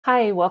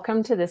Hi,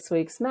 welcome to this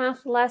week's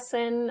math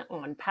lesson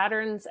on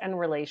patterns and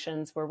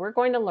relations, where we're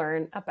going to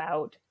learn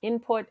about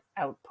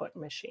input-output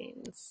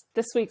machines.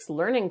 This week's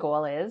learning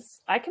goal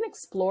is, I can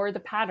explore the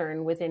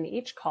pattern within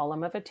each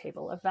column of a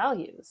table of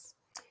values.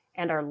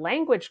 And our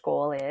language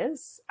goal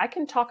is, I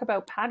can talk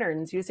about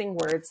patterns using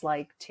words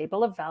like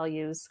table of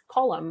values,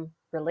 column,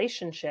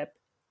 relationship,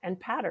 and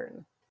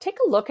pattern. Take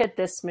a look at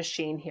this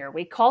machine here.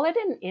 We call it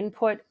an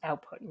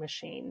input-output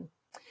machine.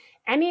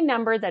 Any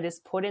number that is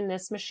put in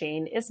this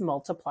machine is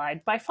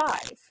multiplied by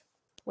 5.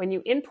 When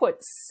you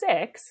input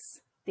 6,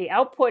 the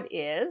output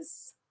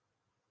is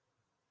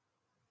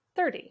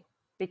 30,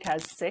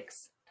 because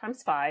 6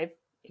 times 5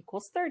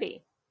 equals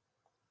 30.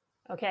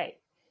 Okay,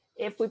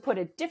 if we put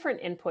a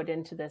different input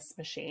into this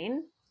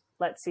machine,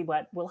 let's see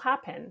what will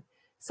happen.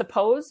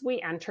 Suppose we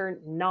enter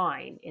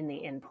 9 in the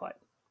input.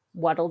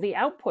 What'll the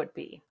output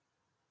be?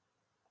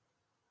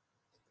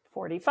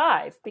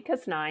 45,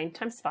 because 9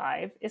 times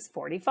 5 is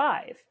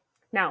 45.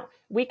 Now,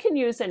 we can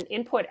use an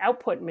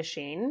input-output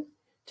machine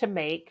to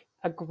make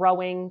a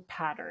growing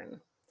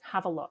pattern.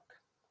 Have a look.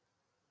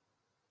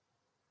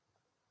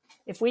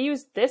 If we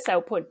use this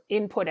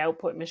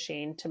input-output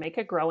machine to make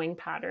a growing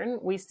pattern,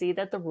 we see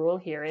that the rule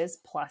here is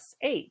plus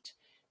 8.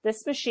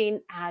 This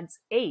machine adds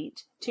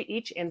 8 to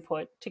each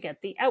input to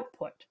get the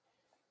output.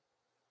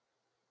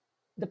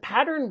 The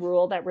pattern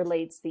rule that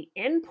relates the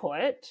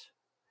input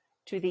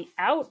to the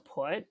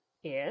output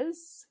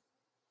is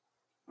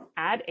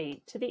add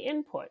 8 to the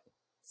input.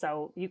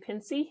 So you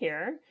can see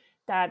here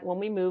that when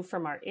we move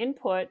from our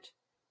input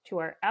to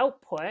our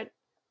output,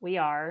 we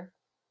are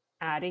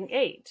adding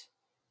 8.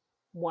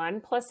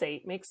 1 plus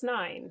 8 makes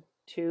 9.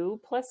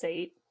 2 plus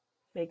 8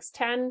 makes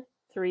 10.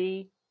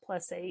 3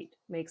 plus 8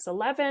 makes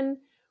 11.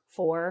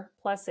 4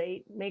 plus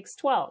 8 makes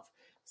 12.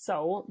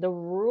 So the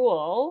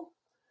rule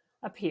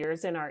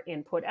appears in our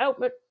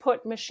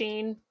input-output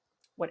machine.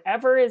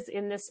 Whatever is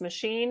in this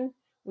machine,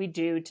 we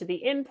do to the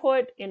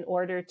input in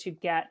order to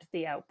get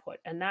the output.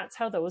 And that's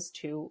how those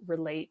two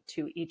relate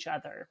to each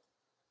other.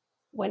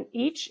 When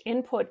each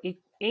input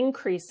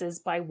increases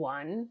by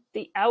 1,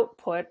 the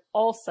output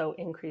also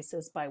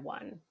increases by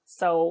 1.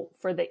 So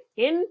for the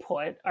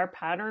input, our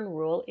pattern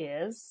rule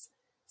is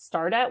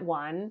start at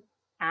 1,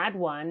 add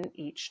 1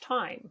 each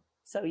time.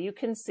 So you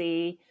can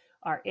see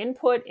our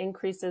input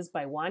increases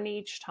by 1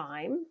 each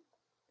time,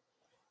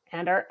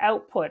 and our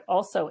output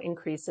also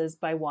increases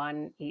by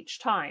 1 each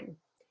time.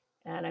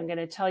 And I'm going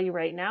to tell you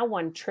right now,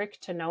 one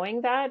trick to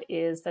knowing that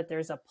is that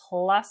there's a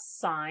plus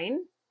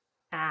sign,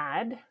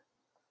 add,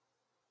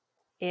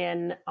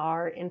 in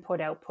our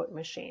input-output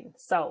machine.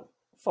 So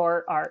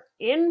for our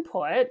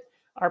input,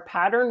 our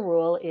pattern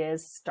rule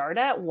is start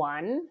at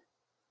 1,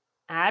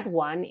 add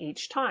 1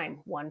 each time.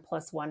 1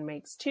 plus 1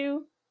 makes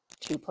 2,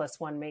 2 plus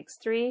 1 makes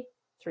 3,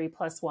 3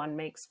 plus 1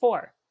 makes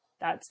 4.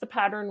 That's the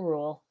pattern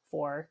rule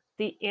for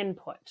the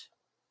input.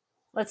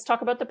 Let's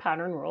talk about the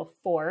pattern rule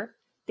for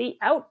the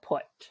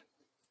output.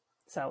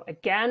 So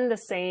again, the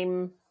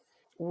same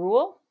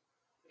rule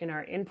in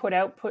our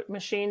input-output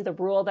machine. The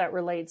rule that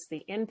relates the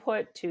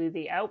input to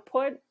the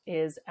output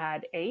is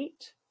add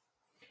 8.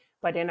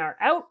 But in our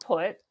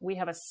output, we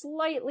have a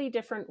slightly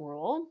different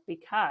rule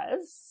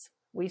because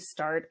we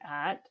start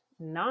at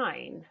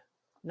 9,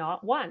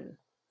 not 1.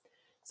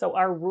 So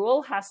our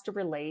rule has to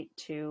relate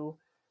to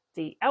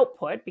the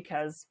output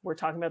because we're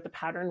talking about the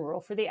pattern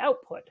rule for the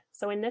output.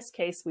 So in this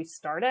case, we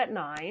start at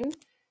 9,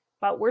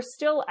 but we're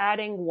still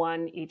adding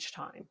 1 each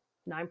time.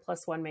 9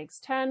 plus 1 makes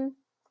 10,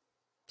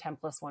 10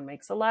 plus 1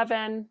 makes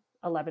 11,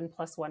 11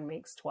 plus 1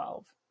 makes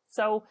 12.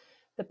 So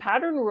the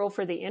pattern rule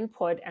for the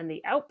input and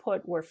the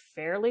output were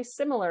fairly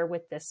similar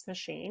with this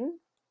machine.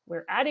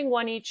 We're adding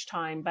 1 each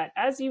time, but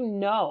as you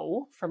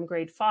know from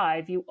grade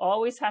 5, you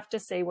always have to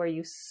say where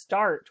you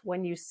start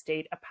when you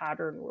state a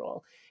pattern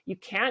rule. You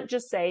can't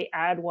just say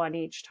add 1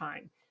 each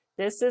time.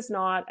 This is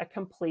not a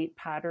complete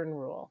pattern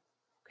rule,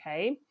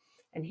 okay?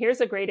 And here's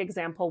a great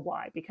example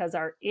why. Because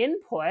our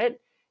input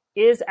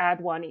is add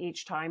 1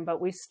 each time,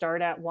 but we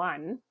start at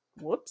 1.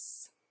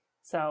 Whoops.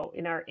 So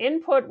in our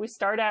input, we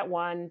start at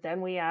 1, then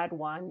we add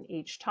 1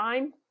 each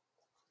time.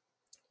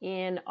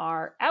 In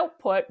our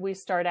output, we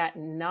start at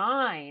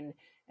 9,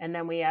 and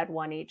then we add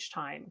 1 each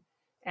time.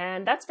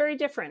 And that's very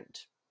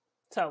different.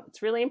 So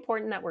it's really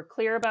important that we're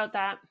clear about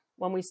that.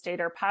 When we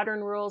state our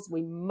pattern rules,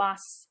 we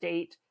must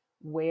state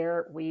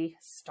where we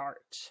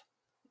start.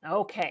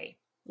 Okay.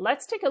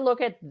 Let's take a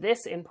look at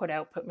this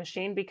input-output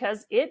machine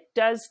because it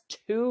does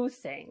 2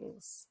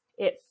 things.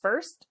 It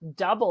first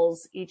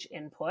doubles each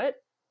input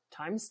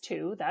times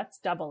 2, that's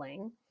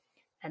doubling,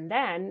 and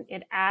then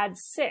it adds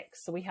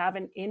 6. So we have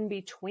an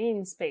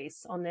in-between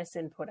space on this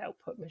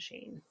input-output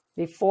machine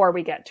before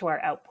we get to our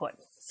output.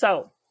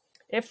 So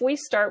if we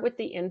start with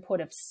the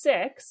input of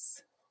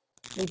 6,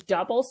 we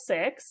double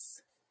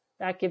 6,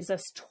 that gives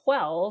us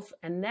 12,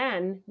 and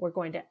then we're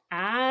going to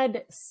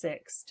add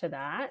 6 to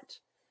that.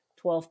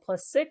 12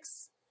 plus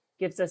 6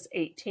 gives us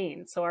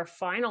 18. So our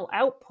final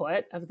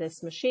output of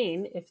this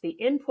machine, if the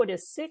input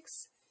is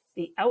 6,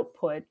 the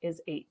output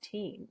is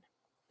 18.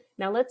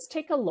 Now let's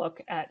take a look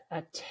at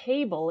a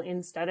table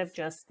instead of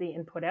just the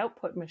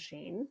input-output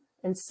machine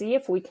and see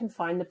if we can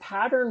find the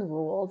pattern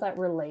rule that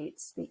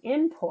relates the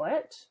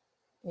input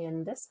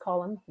in this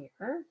column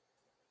here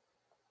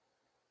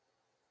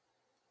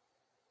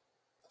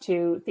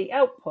to the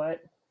output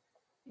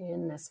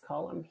in this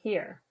column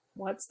here.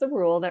 What's the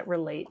rule that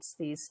relates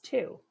these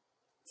two?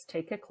 Let's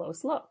take a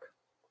close look.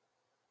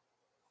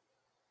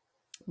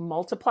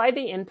 Multiply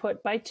the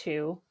input by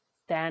 2,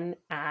 then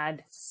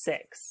add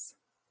 6.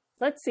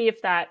 Let's see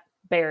if that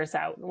bears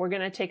out. We're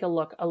going to take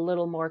a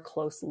little more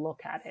close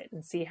look at it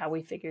and see how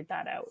we figured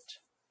that out.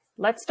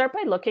 Let's start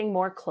by looking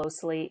more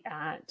closely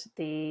at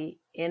the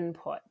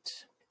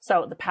input.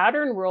 So the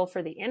pattern rule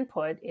for the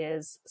input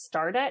is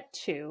start at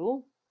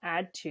 2,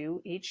 add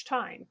 2 each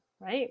time,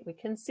 right? We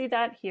can see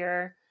that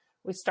here.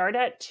 We start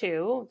at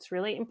 2. It's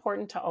really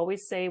important to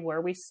always say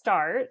where we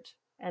start,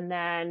 and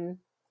then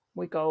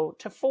we go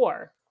to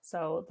 4.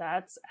 So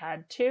that's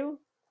add 2.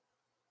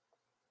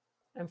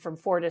 And from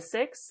 4 to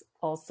 6,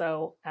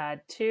 also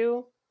add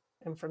 2.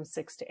 And from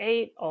 6 to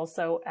 8,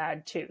 also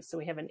add 2. So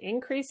we have an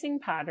increasing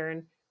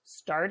pattern.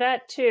 Start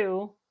at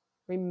 2.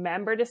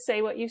 Remember to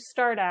say what you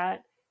start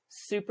at.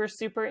 Super,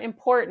 super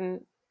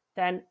important.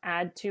 Then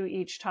add 2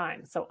 each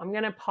time. So I'm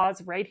going to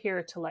pause right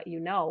here to let you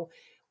know,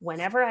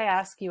 whenever I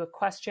ask you a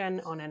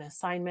question on an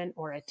assignment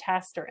or a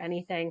test or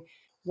anything,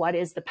 what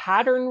is the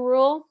pattern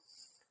rule?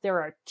 There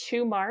are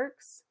 2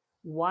 marks.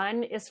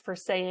 One is for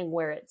saying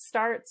where it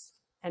starts,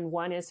 and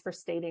one is for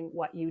stating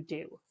what you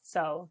do.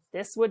 So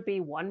this would be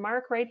 1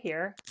 mark right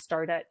here.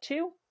 Start at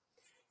 2,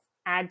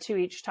 add 2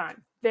 each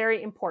time.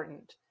 Very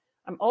important.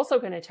 I'm also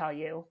going to tell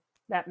you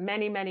that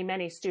many, many,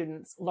 many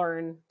students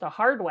learn the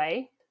hard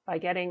way by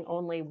getting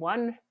only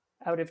 1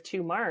 out of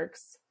 2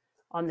 marks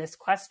on this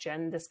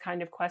question, this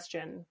kind of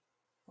question,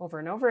 over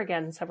and over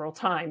again several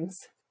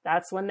times.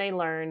 That's when they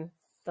learn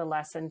the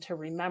lesson to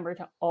remember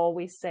to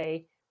always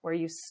say where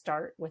you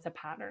start with a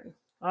pattern.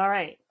 All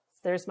right,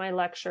 there's my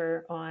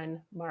lecture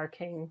on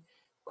marking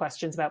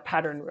questions about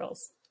pattern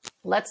rules.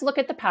 Let's look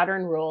at the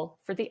pattern rule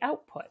for the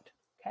output.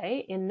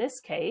 Okay, in this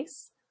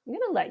case, I'm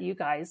going to let you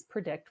guys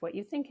predict what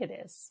you think it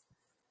is.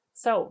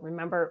 So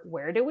remember,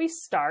 where do we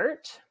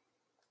start?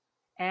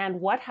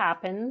 And what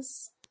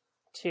happens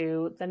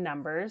to the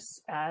numbers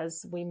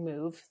as we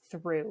move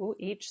through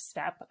each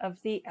step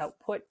of the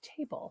output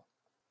table?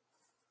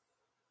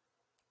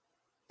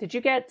 Did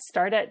you get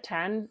start at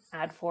 10,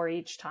 add 4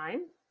 each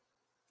time?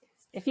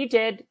 If you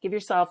did, give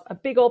yourself a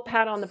big old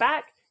pat on the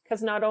back,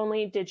 because not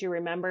only did you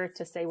remember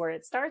to say where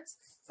it starts,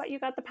 but you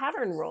got the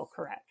pattern rule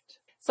correct.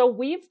 So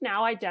we've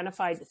now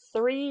identified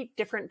 3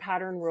 different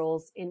pattern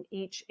rules in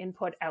each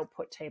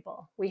input-output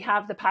table. We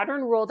have the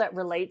pattern rule that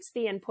relates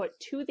the input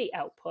to the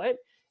output,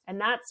 and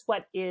that's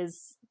what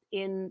is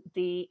in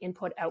the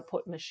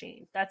input-output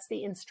machine. That's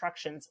the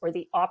instructions or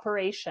the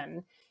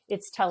operation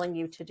it's telling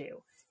you to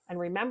do. And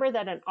remember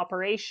that an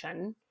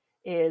operation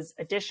is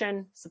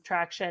addition,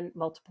 subtraction,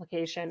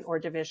 multiplication, or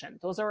division.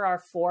 Those are our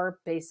 4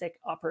 basic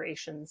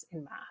operations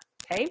in math,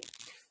 okay?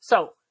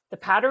 So the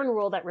pattern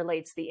rule that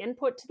relates the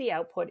input to the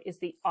output is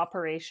the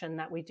operation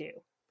that we do.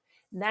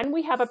 Then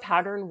we have a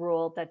pattern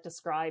rule that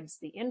describes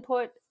the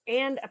input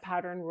and a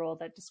pattern rule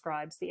that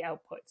describes the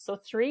output. So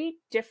 3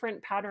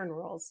 different pattern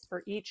rules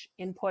for each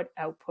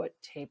input-output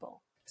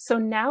table. So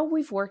now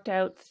we've worked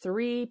out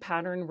 3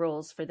 pattern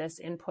rules for this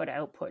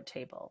input-output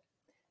table.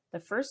 The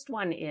first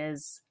one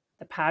is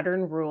the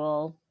pattern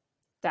rule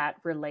that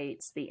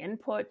relates the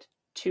input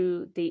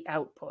to the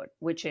output,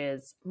 which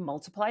is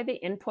multiply the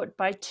input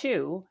by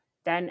 2,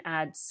 then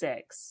add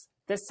 6.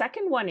 The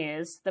second one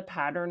is the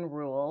pattern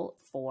rule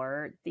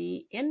for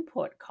the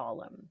input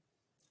column,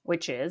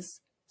 which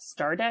is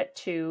start at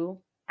 2,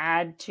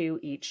 add 2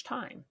 each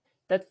time.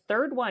 The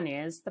third one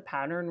is the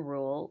pattern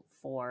rule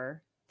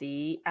for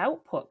the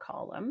output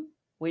column,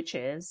 which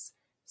is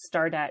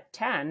start at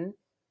 10,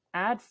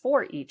 add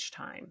 4 each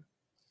time.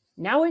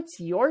 Now it's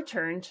your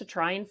turn to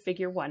try and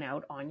figure one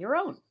out on your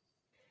own.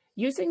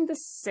 Using the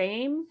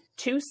same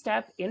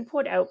 2-step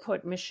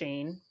input-output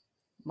machine,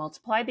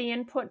 multiply the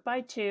input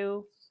by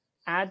 2,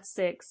 add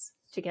 6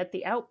 to get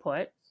the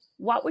output.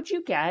 What would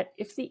you get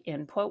if the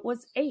input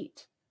was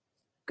 8?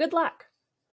 Good luck!